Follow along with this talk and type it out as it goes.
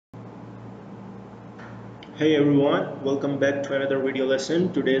Hey everyone, welcome back to another video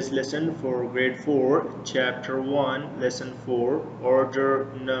lesson. Today's lesson for grade 4, chapter 1, lesson 4,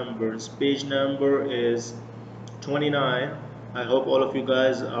 order numbers. Page number is 29. I hope all of you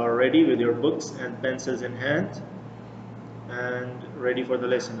guys are ready with your books and pencils in hand and ready for the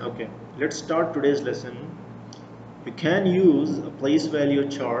lesson. Okay, let's start today's lesson. You can use a place value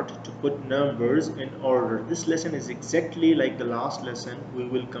chart to put numbers in order. This lesson is exactly like the last lesson. We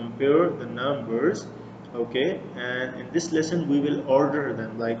will compare the numbers, okay, and in this lesson we will order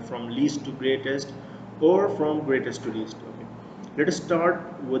them like from least to greatest or from greatest to least. Okay, let us start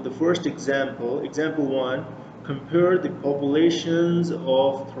with the first example. Example 1. Compare the populations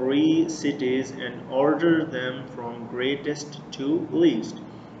of 3 cities and order them from greatest to least.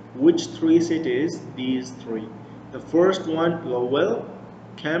 Which 3 cities? These 3. The first one, Lowell,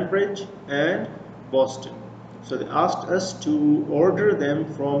 Cambridge, and Boston. So they asked us to order them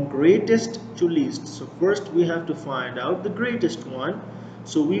from greatest to least. So first we have to find out the greatest one.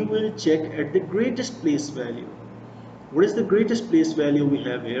 So we will check at the greatest place value. What is the greatest place value we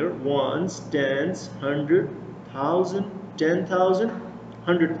have here? Ones, tens, 100, 1000, 10,000,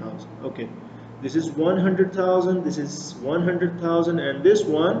 100,000. Okay, this is 100,000, this is 100,000, and this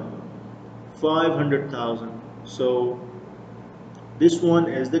one 500,000. So this one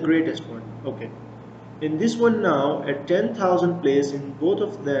is the greatest one. Okay, in this one now at 10,000 place, in both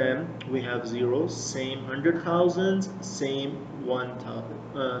of them we have zeros, same 100,000, same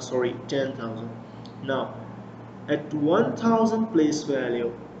 10,000. Now at 1000 place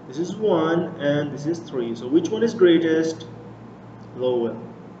value, this is 1 and this is 3. So which one is greatest? Lowell.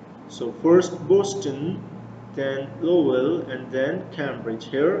 So first Boston, then Lowell, and then Cambridge.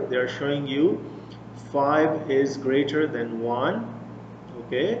 Here they are showing you 5 is greater than 1.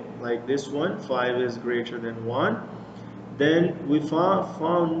 Okay, like this one, 5 is greater than 1. Then we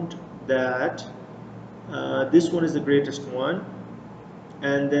found that this one is the greatest one,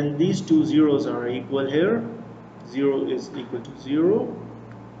 and then these two zeros are equal here. 0 is equal to 0,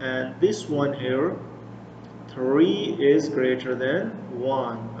 and this one here, 3 is greater than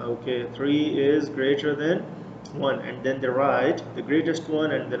 1. Okay, 3 is greater than 1, and then they write the greatest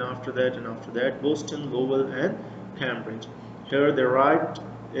one, and then after that Boston, Lowell, and Cambridge. Here they write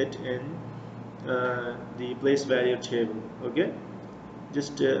it in the place value table. Okay,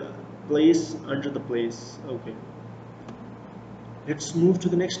 just place under the place. Okay, let's move to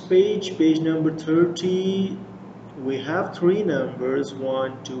the next page, page number 30. We have 3 numbers,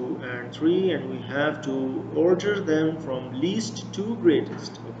 1, 2, and 3, and we have to order them from least to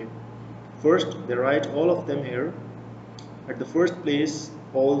greatest. Okay, first they write all of them here. At the first place,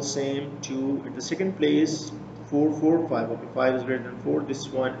 all same, 2. At the second place, 4, 4, 5. Okay, 5 is greater than 4. This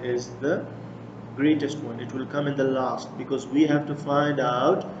one is the greatest one. It will come in the last because we have to find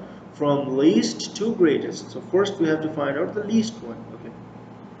out from least to greatest. So first we have to find out the least one. Okay,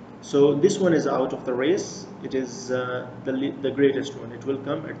 so this one is out of the race. It is the greatest one. It will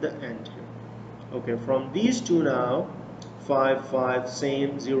come at the end here. Okay, from these two now, 5, 5,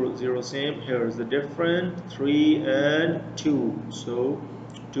 same, 0, 0, same. Here is the different, 3 and 2. So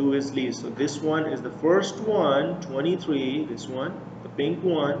 2 is least. So this one is the first one, 23, this one, the pink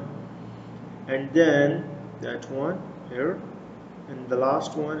one, and then that one here, and the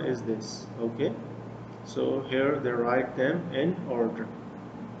last one is this. Okay, so here they write them in order.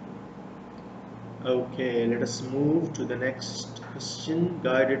 Okay, let us move to the next question,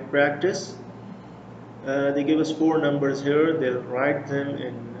 guided practice. They give us 4 numbers here. They'll write them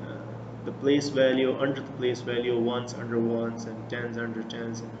in the place value, under the place value, ones under ones, and tens under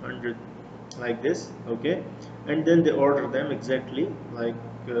tens, and 100 like this. Okay, and then they order them exactly like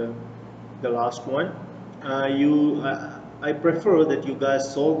the last one. I prefer that you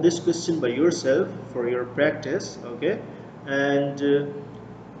guys solve this question by yourself for your practice. Okay, and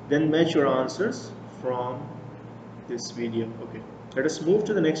then match your answers from this video. Okay, let us move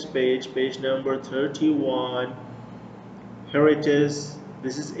to the next page, page number 31. Here it is.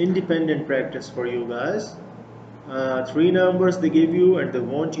 This is independent practice for you guys. 3 numbers they give you, and they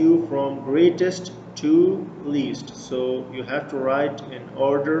want you from greatest to least. So you have to write in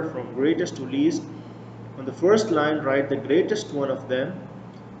order from greatest to least. On the first line, write the greatest one of them.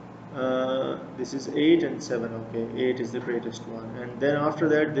 This is 8 and 7. Okay, 8 is the greatest one, and then after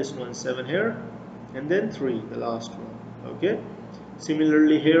that this one 7 here, and then 3, the last one. Okay,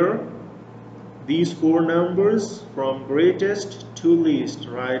 similarly here, these 4 numbers from greatest to least,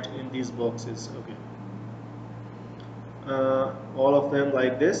 write in these boxes. Okay, all of them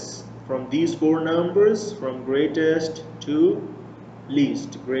like this, from these 4 numbers from greatest to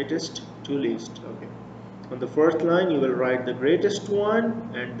least, greatest to least. Okay, On the first line you will write the greatest one,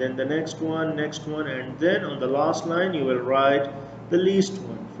 and then the next one, and then on the last line you will write the least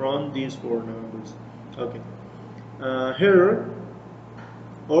one from these four numbers. Okay. Here,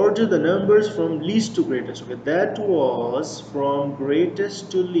 order the numbers from least to greatest. Okay, that was from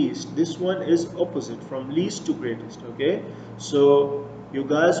greatest to least. This one is opposite, from least to greatest. Okay, so you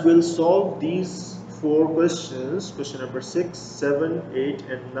guys will solve these four questions, question number 6, 7, 8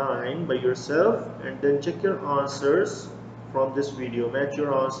 and 9 by yourself, and then check your answers from this video, match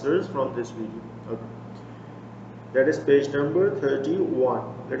your answers from this video. Okay, that is page number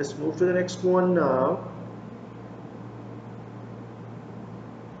 31. Let us move to the next one now.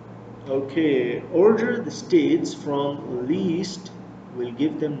 Okay, order the states from least, will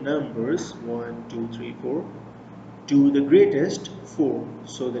give them numbers 1, 2, 3, 4 to the greatest 4.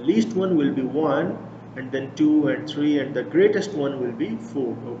 So the least one will be 1, and then 2 and 3, and the greatest one will be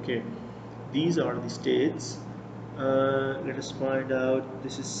 4. Okay, these are the states. Let us find out.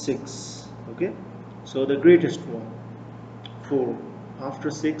 This is 6. Okay, so the greatest one 4, after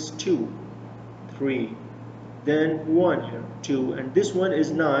 6 2, 3, then 1 here 2, and this one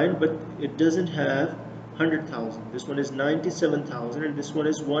is 9, but it doesn't have 100,000. This one is 97,000, and this one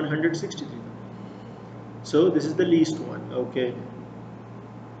is 163,000. So this is the least one. Okay,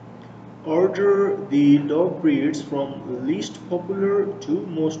 order the dog breeds from least popular to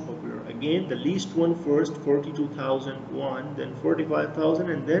most popular. Again, the least one first, 42,001, then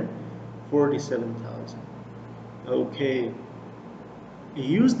 45,000, and then 47,000. Okay,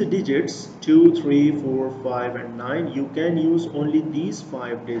 use the digits 2, 3, 4, 5 and 9. You can use only these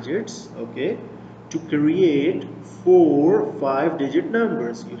 5 digits, okay, to create 4 5-digit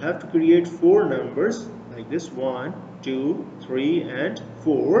numbers. You have to create 4 numbers like this, 1, 2, 3 and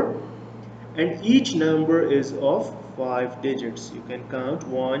 4, and each number is of 5 digits. You can count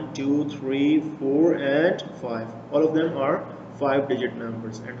 1, 2, 3, 4 and 5. All of them are 5-digit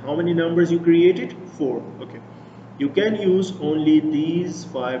numbers. And how many numbers you created? 4. Okay, you can use only these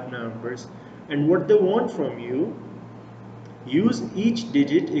 5 numbers, and what they want from you, use each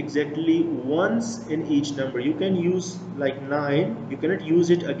digit exactly once in each number. You can use like 9, you cannot use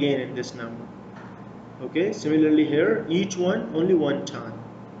it again in this number. Okay, similarly here, each one only one time.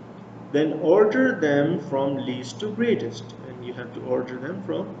 Then order them from least to greatest, and you have to order them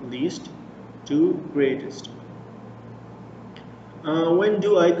from least to greatest. When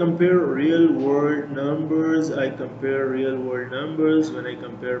do I compare real world numbers? I compare real world numbers when I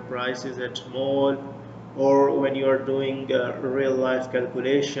compare prices at mall, or when you are doing real life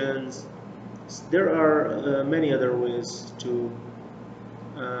calculations. There are many other ways to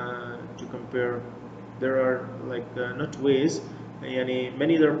compare. There are like not ways,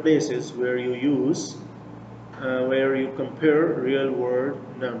 many other places where you use where you compare real world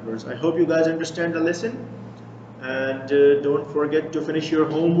numbers. I hope you guys understand the lesson. And don't forget to finish your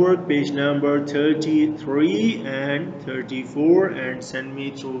homework, page number 33 and 34, and send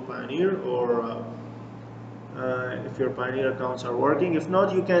me through Pioneer, or if your Pioneer accounts are working. If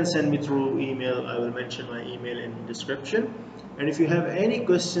not, you can send me through email. I will mention my email in the description. And if you have any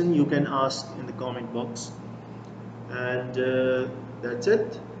question, you can ask in the comment box. And that's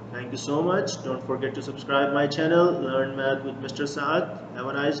it. Thank you so much. Don't forget to subscribe my channel, Learn Math with Mr. Saad. Have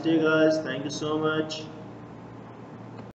a nice day, guys. Thank you so much.